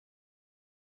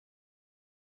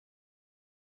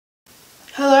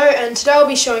Hello, and today I'll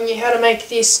be showing you how to make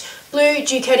this blue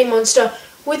Ducati Monster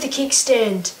with a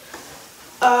kickstand.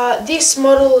 This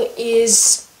model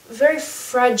is very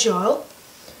fragile,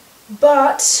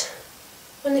 but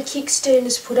when the kickstand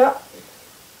is put up,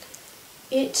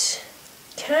 it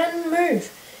can move,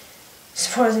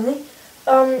 surprisingly.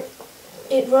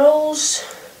 It rolls,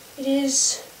 it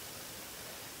is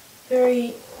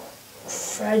very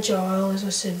fragile, as I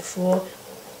said before.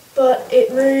 But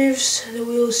it moves, the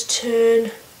wheels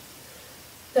turn,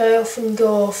 they often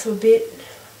go off a bit,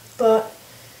 but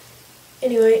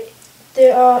anyway,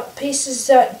 there are pieces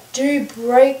that do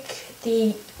break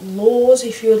the laws,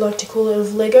 if you would like to call it,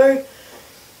 of LEGO.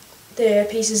 There are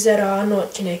pieces that are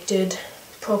not connected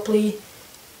properly,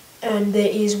 and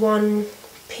there is one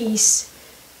piece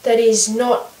that is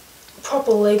not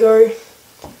proper LEGO,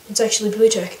 it's actually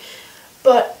Blu-tack.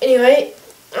 But anyway,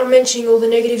 I'm mentioning all the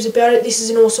negatives about it. This is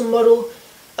an awesome model.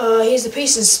 Here's the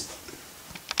pieces.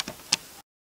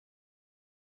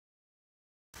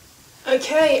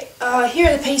 Okay, here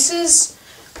are the pieces,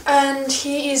 and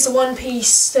here is the one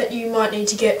piece that you might need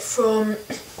to get from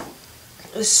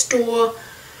a store,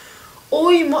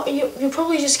 or you're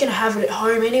probably just going to have it at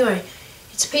home anyway.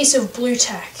 It's a piece of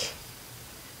Blu-tack.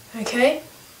 Okay,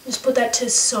 just put that to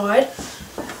the side.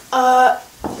 Now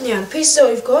the pieces that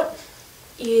we've got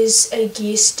is a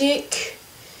gear stick,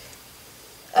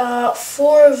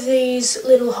 4 of these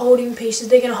little holding pieces,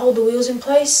 they're going to hold the wheels in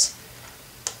place,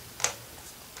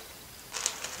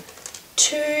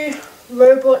 2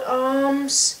 robot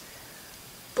arms,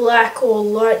 black or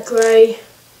light grey,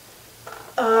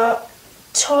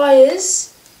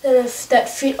 tyres that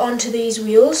fit onto these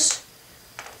wheels,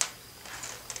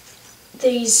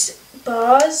 these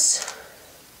bars,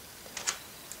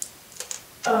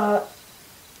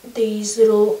 these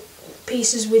little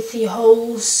pieces with the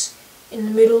holes in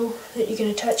the middle that you can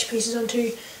attach pieces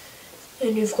onto,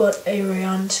 and you've got a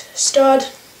round stud,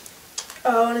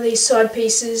 one of these side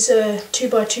pieces, a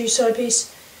 2x2 side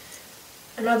piece,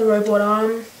 another robot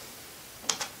arm,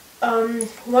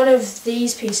 one of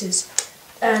these pieces,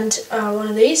 and one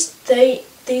of these.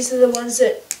 These are the ones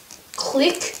that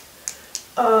click.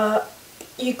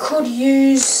 You could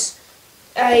use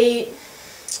a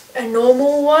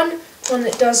normal one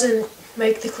that doesn't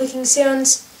make the clicking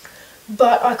sounds,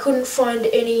 but I couldn't find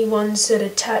any ones that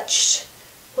attached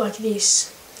like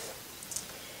this.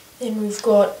 Then we've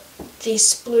got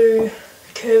this blue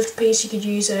curved piece. You could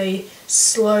use a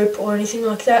slope or anything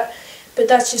like that, but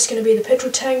that's just going to be the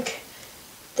petrol tank.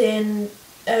 Then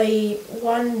a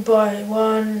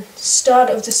 1x1 stud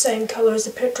of the same colour as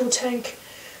the petrol tank.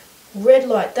 Red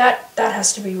light, that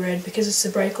has to be red because it's the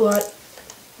brake light.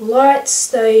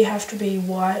 Lights, they have to be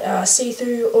white,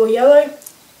 see-through or yellow.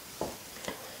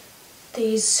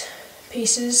 These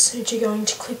pieces which are going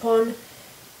to clip on,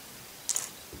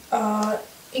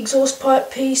 exhaust pipe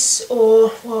piece,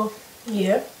 or, well,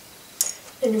 yeah.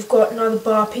 Then we've got another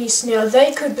bar piece. Now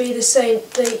they could be the same,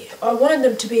 I wanted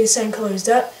them to be the same colour as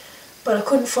that, but I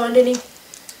couldn't find any.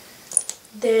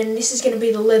 Then this is going to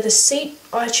be the leather seat.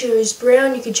 I chose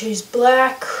brown, you could choose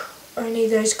black, or any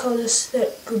of those colours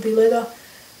that could be leather.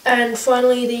 And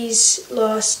finally these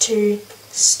last 2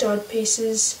 stud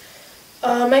pieces,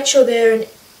 make sure they're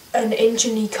an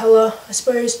engine-y colour, I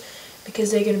suppose,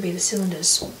 because they're going to be the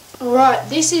cylinders. Alright,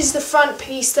 this is the front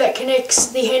piece that connects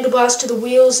the handlebars to the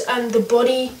wheels and the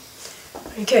body.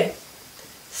 Okay,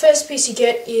 first piece you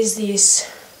get is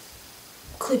this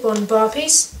clip-on bar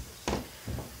piece,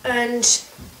 and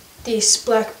this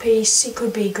black piece, it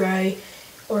could be grey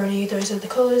or any of those other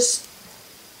colours.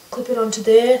 Clip it onto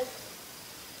there.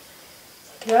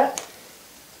 That.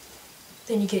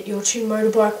 Then you get your 2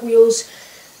 motorbike wheels.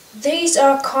 These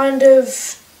are kind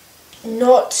of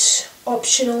not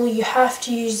optional, you have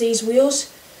to use these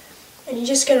wheels, and you're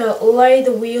just going to lay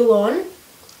the wheel on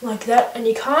like that, and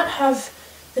you can't have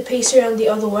the piece around the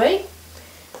other way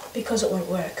because it won't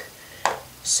work.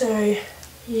 So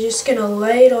you're just going to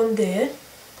lay it on there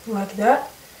like that,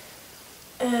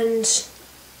 and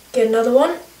get another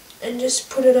one and just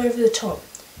put it over the top.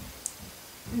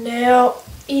 Now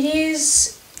it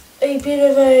is a bit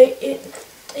of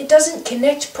it doesn't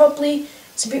connect properly,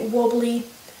 it's a bit wobbly,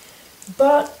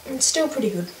 but it's still pretty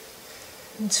good,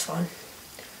 it's fine.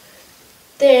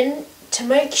 Then to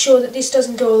make sure that this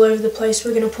doesn't go all over the place,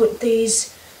 we're going to put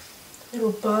these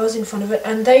little bars in front of it,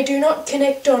 and they do not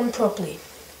connect on properly.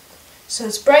 So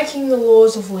it's breaking the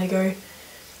laws of LEGO,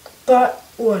 but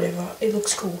whatever, it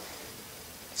looks cool.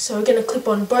 So we're going to clip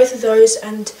on both of those,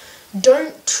 and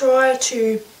don't try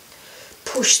to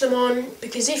push them on,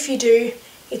 because if you do,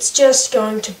 it's just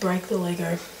going to break the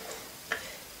LEGO.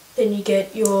 Then you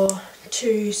get your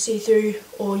two see-through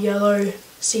or yellow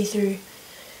see-through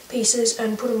pieces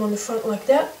and put them on the front like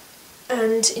that.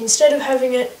 And instead of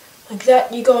having it like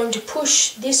that, you're going to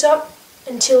push this up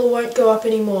until it won't go up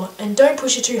anymore. And don't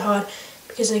push it too hard,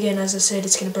 because again, as I said,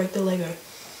 it's going to break the Lego.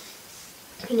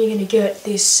 And you're going to get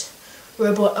this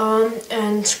robot arm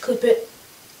and clip it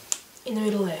in the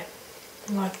middle there,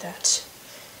 like that.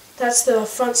 That's the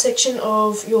front section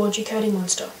of your Ducati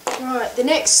Monster. Right, the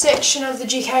next section of the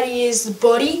Ducati is the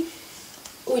body,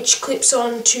 which clips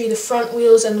on to the front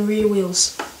wheels and the rear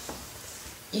wheels.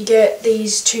 You get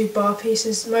these two bar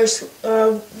pieces.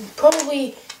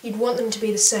 Probably you'd want them to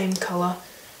be the same colour,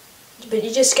 but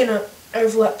you're just going to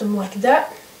overlap them like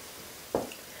that.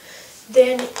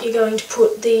 Then you're going to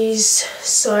put these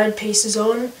side pieces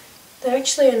on. They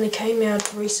actually only came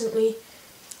out recently,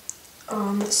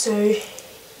 so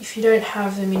if you don't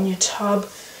have them in your tub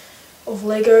of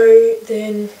Lego,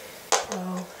 then,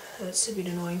 well, that's a bit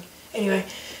annoying. Anyway,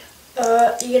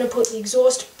 you're going to put the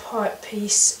exhaust pipe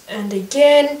piece, and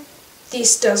again,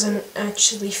 this doesn't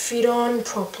actually fit on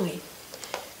properly.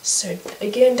 So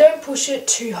again, don't push it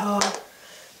too hard.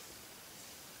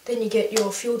 Then you get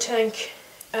your fuel tank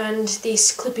and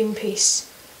this clipping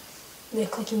piece, the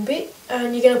clicking bit,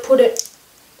 and you're going to put it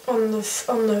on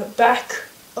the back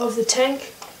of the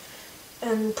tank,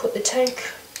 and put the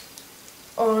tank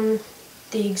on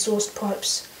the exhaust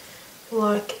pipes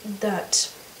like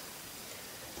that.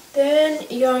 Then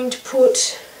you're going to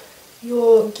put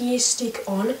your gear stick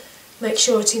on. Make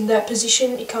sure it's in that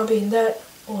position. It can't be in that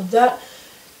or that.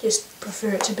 Just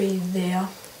prefer it to be there.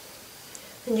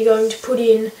 Then you're going to put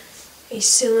in a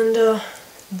cylinder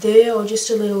there, or just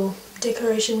a little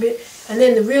decoration bit. And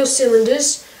then the real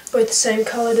cylinders, both the same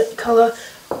colour,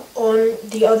 on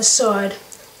the other side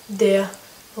there,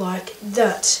 like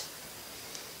that.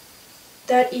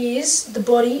 That is the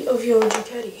body of your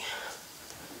Ducati.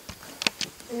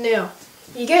 Now,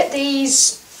 you get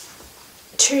these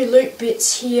two loop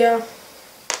bits here,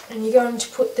 and you're going to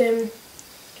put them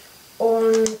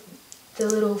on the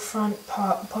little front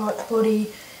part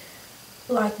body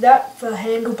like that for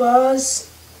handlebars,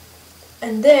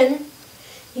 and then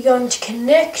you're going to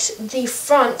connect the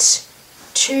front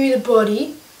to the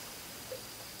body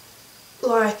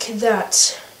like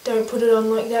that. Don't put it on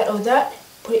like that or that,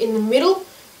 put it in the middle,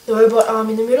 the robot arm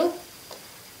in the middle.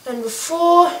 And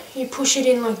before you push it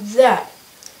in like that,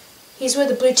 here's where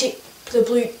the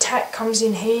Blu-tack comes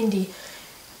in handy.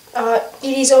 It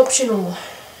is optional,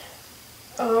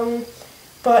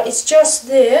 but it's just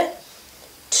there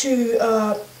to,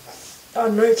 I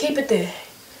don't know, keep it there.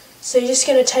 So you're just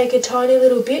going to take a tiny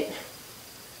little bit.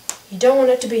 You don't want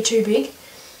it to be too big.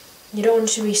 You don't want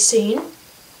it to be seen.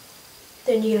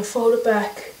 Then you're going to fold it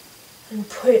back and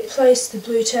place the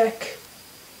Blu-tack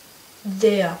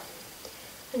there.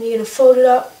 And you're going to fold it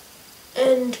up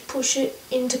and push it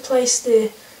into place there.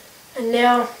 And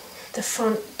now the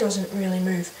front doesn't really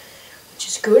move, which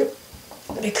is good,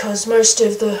 because most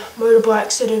of the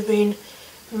motorbikes that have been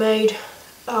made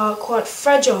are quite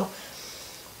fragile,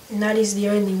 and that is the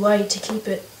only way to keep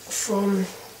it from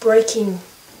breaking.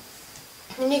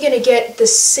 And you're going to get the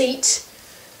seat,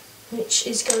 which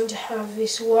is going to have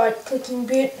this white clicking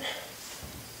bit,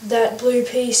 that blue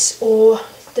piece or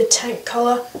the tank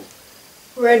colour,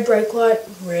 red brake light,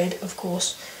 red of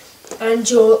course, and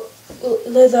your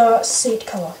leather seat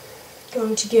colour.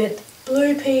 Going to get the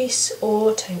blue piece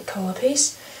or tank colour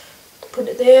piece, put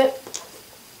it there,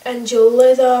 and your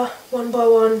leather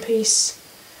 1x1 piece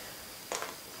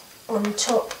on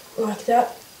top like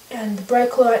that, and the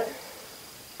brake light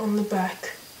on the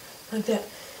back like that.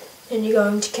 Then you're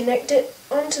going to connect it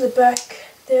onto the back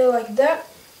there like that,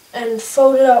 and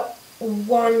fold it up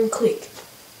one click.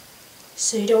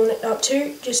 So you don't want it up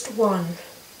two, just one.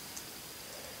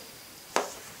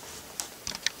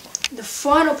 The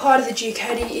final part of the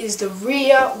Ducati is the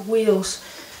rear wheels,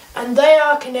 and they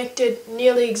are connected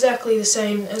nearly exactly the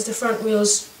same as the front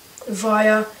wheels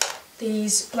via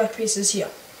these black pieces here.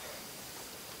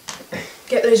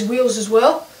 Get those wheels as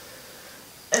well,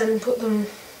 and put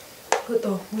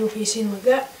the wheel piece in like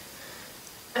that,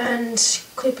 and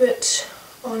clip it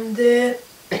on there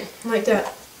like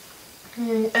that.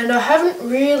 And I haven't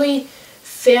really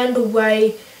found a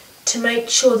way to make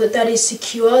sure that that is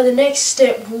secure. The next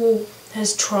step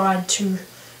has tried to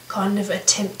kind of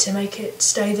attempt to make it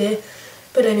stay there,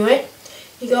 but anyway,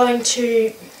 you're going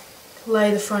to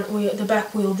lay the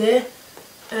back wheel there,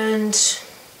 and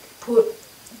put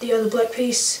the other black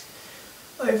piece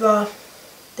over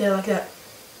there like that.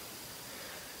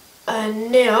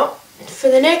 And now, for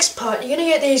the next part, you're going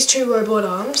to get these two robot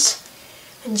arms,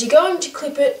 and you're going to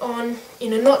clip it on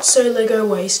in a not so Lego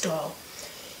way style.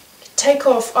 take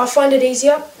off, I find it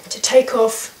easier to take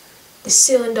off the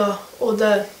cylinder or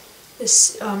the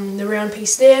round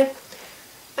piece there,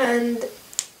 and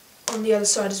on the other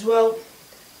side as well.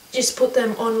 Just put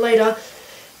them on later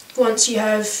once you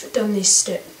have done this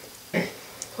step.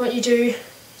 What you do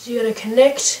is you're going to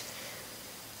connect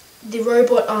the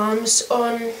robot arms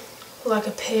on like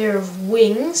a pair of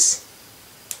wings,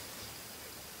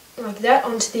 like that,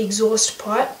 onto the exhaust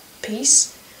pipe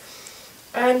piece.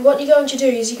 And what you're going to do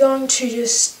is you're going to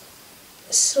just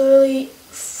slowly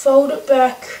fold it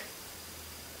back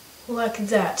like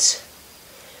that.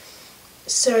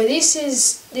 So this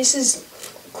is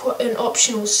quite an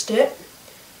optional step.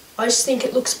 I just think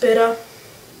it looks better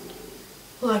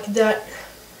like that.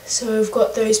 So we've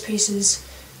got those pieces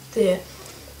there.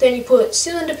 Then you put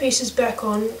cylinder pieces back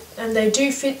on, and they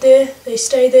do fit there, they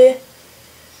stay there,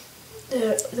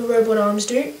 the robot arms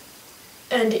do.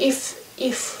 And if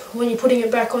when you're putting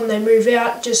it back on they move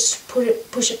out, just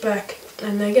push it back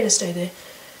and they're going to stay there.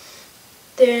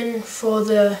 Then for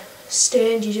the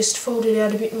stand you just fold it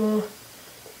out a bit more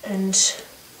and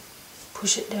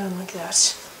push it down like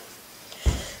that.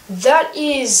 That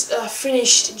is a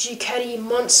finished Ducati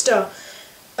Monster.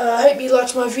 I hope you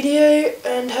liked my video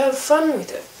and have fun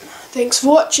with it. Thanks for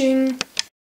watching.